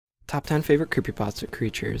top 10 favorite creepypasta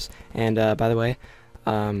creatures. And by the way,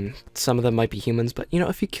 some of them might be humans, but you know,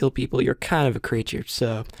 if you kill people, you're kind of a creature.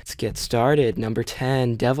 So let's get started. Number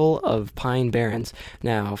 10, Devil of Pine Barrens.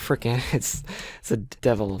 Now, frickin', it's a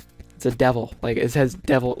devil. It's a devil. Like, it says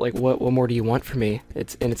devil. Like, what more do you want from me?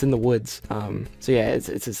 It's in the woods. So yeah, it's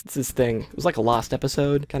this thing. It was like a Lost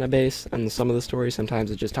episode kind of base, and some of the stories, sometimes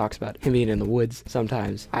it just talks about him being in the woods.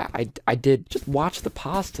 Sometimes I did just watch the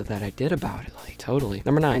pasta that I did about it. Like, totally.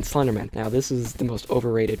 Number 9, Slenderman. Now, this is the most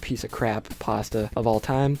overrated piece of crap pasta of all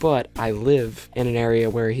time, but I live in an area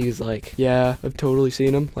where he's like, yeah, I've totally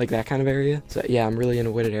seen him. Like, that kind of area. So yeah, I'm really in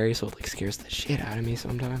a wooded area, so it like scares the shit out of me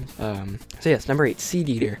sometimes. So yes, number 8, Seed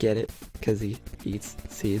Eater. Get it? Because he eats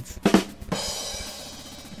seeds.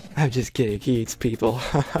 I'm just kidding, he eats people.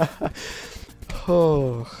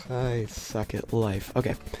 Oh, I suck at life.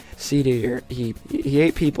 Okay, Seed Eater, he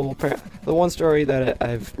ate people. The one story that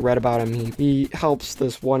I've read about him, he helps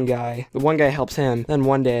this one guy. The one guy helps him. Then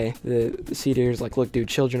one day, the Seed Eater's like, look, dude,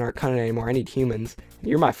 children aren't cunning anymore. I need humans.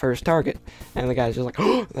 You're my first target. And the guy's just like,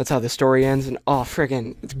 oh, that's how the story ends. And oh,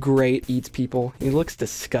 friggin', it's great. Eats people. He looks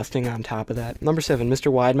disgusting on top of that. Number 7,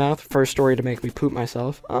 Mr. Widemouth. First story to make me poop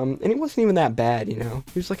myself. And it wasn't even that bad, you know.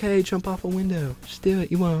 He was like, hey, jump off a window. Just do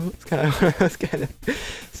it. You won't. It's kind of.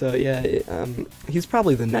 So yeah, he's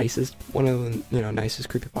probably the nicest, one of the nicest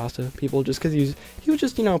creepypasta people. Just because he was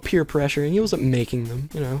just peer pressure, and he wasn't making them.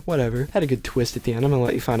 Whatever. Had a good twist at the end. I'm gonna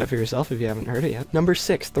let you find out for yourself if you haven't heard it yet. Number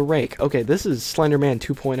 6, The Rake. Okay, this is Slenderman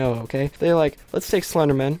 2.0, okay? They're like, let's take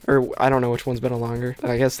Slenderman, or I don't know which one's been longer.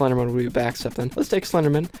 I guess Slenderman would be back step then. Let's take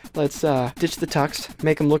Slenderman, let's ditch the tux,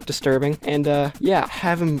 make him look disturbing, and yeah,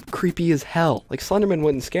 have him creepy as hell. Like, Slenderman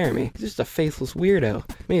wouldn't scare me. He's just a faithless weirdo.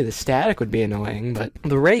 Maybe the static would be annoying, but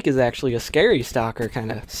the Rake is actually a scary stalker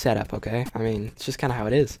kind of setup, okay? I mean, it's just kind of how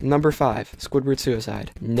it is. Number 5, Squidward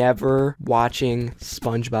Suicide. Never watching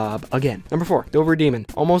SpongeBob again. Number 4, Dover Demon.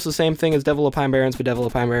 Almost the same thing as Devil of Pine Barrens, but Devil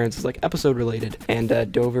of Pine Barrens is like episode related, and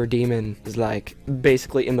Dover Demon is like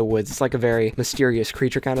basically in the woods. It's like a very mysterious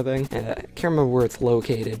creature kind of thing, and I can't remember where it's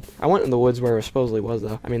located. I went in the woods where it supposedly was,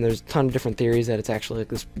 though. I mean, there's a ton of different theories that it's actually like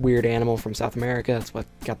this weird animal from South America. That's what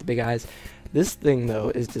got the big eyes. This thing, though,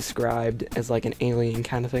 is described as like an alien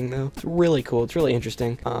kind of thing, though. It's really cool. It's really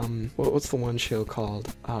interesting. What's the one show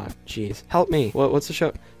called? Oh, jeez. Help me. What's the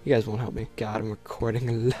show? You guys won't help me. God, I'm recording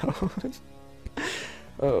alone.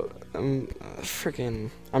 Oh,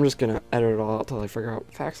 freaking. I'm just gonna edit it all out till I figure out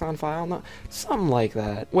facts on file. No, something like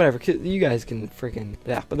that. Whatever. You guys can freaking.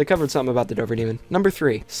 Yeah, but they covered something about the Dover Demon. Number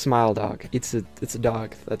 3, Smile Dog. It's a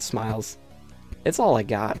dog that smiles. It's all I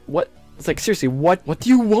got. What? It's like, seriously, what do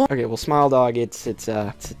you want? Okay, well, Smile Dog, it's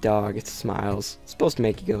a dog, it smiles. It's supposed to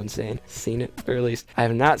make you go insane. Seen it, or at least I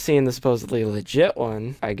have not seen the supposedly legit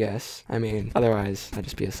one, I guess. I mean, otherwise, I'd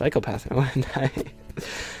just be a psychopath, wouldn't I?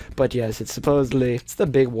 But yes, it's the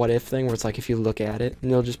big what if thing where it's like, if you look at it,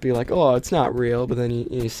 and you'll just be like, oh, it's not real, but then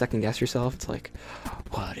you second guess yourself. It's like,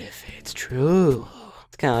 what if it's true?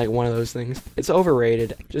 It's kind of like one of those things. It's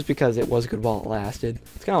overrated just because it was good while it lasted.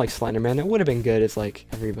 It's kind of like Slenderman. It would have been good. It's like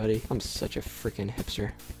everybody. I'm such a freaking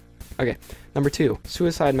hipster. Okay, number 2,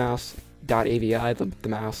 SuicideMouse.avi, the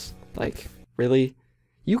mouse. Like, really?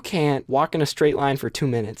 You can't walk in a straight line for 2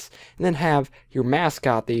 minutes and then have your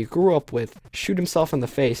mascot that you grew up with shoot himself in the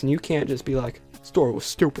face, and you can't just be like, story was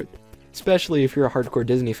stupid. Especially if you're a hardcore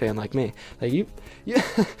Disney fan like me. Like, you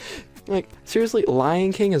like, seriously,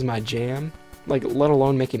 Lion King is my jam. Like, let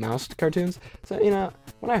alone Mickey Mouse cartoons. So,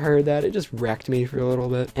 when I heard that, it just wrecked me for a little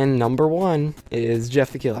bit. And number 1 is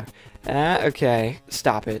Jeff the Killer. Okay,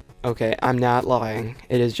 stop it. Okay, I'm not lying.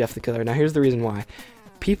 It is Jeff the Killer. Now, here's the reason why.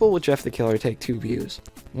 People with Jeff the Killer take 2 views.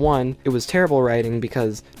 1, it was terrible writing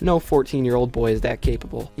because no 14-year-old boy is that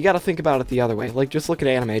capable. You gotta think about it the other way. Like, just look at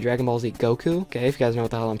anime, Dragon Ball Z Goku. Okay, if you guys know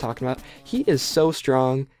what the hell I'm talking about. He is so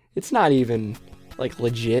strong, it's not even, like,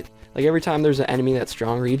 legit. Like, every time there's an enemy that's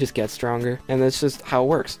stronger, he just gets stronger, and that's just how it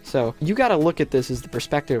works. So you gotta look at this as the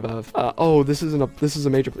perspective of, oh, this is a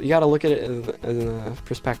major. You gotta look at it as a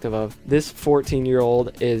perspective of, this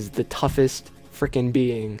 14-year-old is the toughest freaking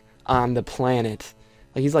being on the planet.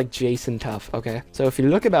 Like, he's like Jason tough, okay? So if you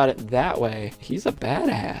look about it that way, he's a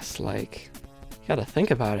badass. Like, you gotta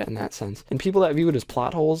think about it in that sense. And people that view it as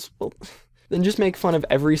plot holes, well, then just make fun of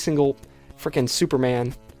every single freaking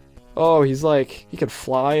Superman. Oh, he's like, he could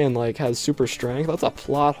fly and like has super strength. That's a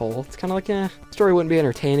plot hole. It's kind of like, the story wouldn't be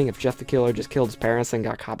entertaining if Jeff the Killer just killed his parents and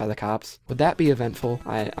got caught by the cops. Would that be eventful?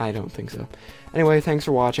 I don't think so. Anyway, thanks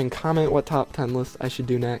for watching. Comment what top 10 list I should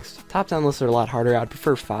do next. Top 10 lists are a lot harder. I'd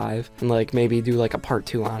prefer 5 and like maybe do like a part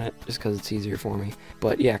 2 on it just because it's easier for me.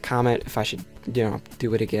 But yeah, comment if I should,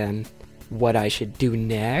 do it again. what I should do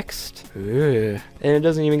next. Ugh. And it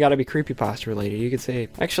doesn't even gotta be creepypasta related. You could say,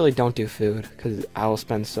 actually don't do food, because I will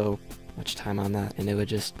spend so much time on that, and it would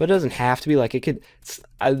just, but it doesn't have to be, like, it could,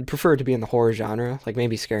 I'd prefer it to be in the horror genre, like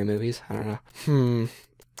maybe scary movies, I don't know.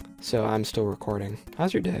 So I'm still recording.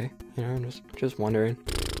 How's your day? You know, I'm just wondering.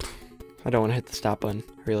 I don't want to hit the stop button.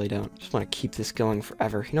 I really don't. Just want to keep this going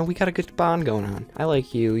forever. You know, we got a good bond going on. I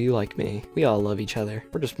like you, you like me. We all love each other.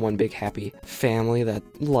 We're just one big happy family that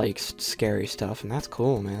likes scary stuff, and that's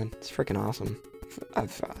cool, man. It's freaking awesome.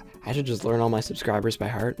 I should just learn all my subscribers by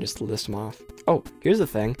heart and just list them off. Oh, here's the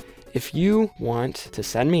thing. If you want to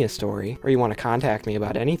send me a story, or you want to contact me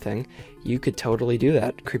about anything, you could totally do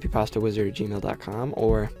that. creepypastawizard@gmail.com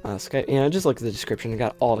or Skype. You know, just look at the description. I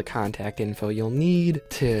got all the contact info you'll need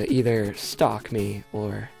to either stalk me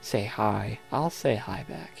or say hi. I'll say hi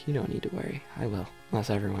back. You don't need to worry. I will. Unless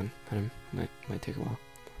everyone. Might take a while.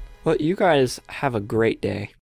 Well, you guys have a great day.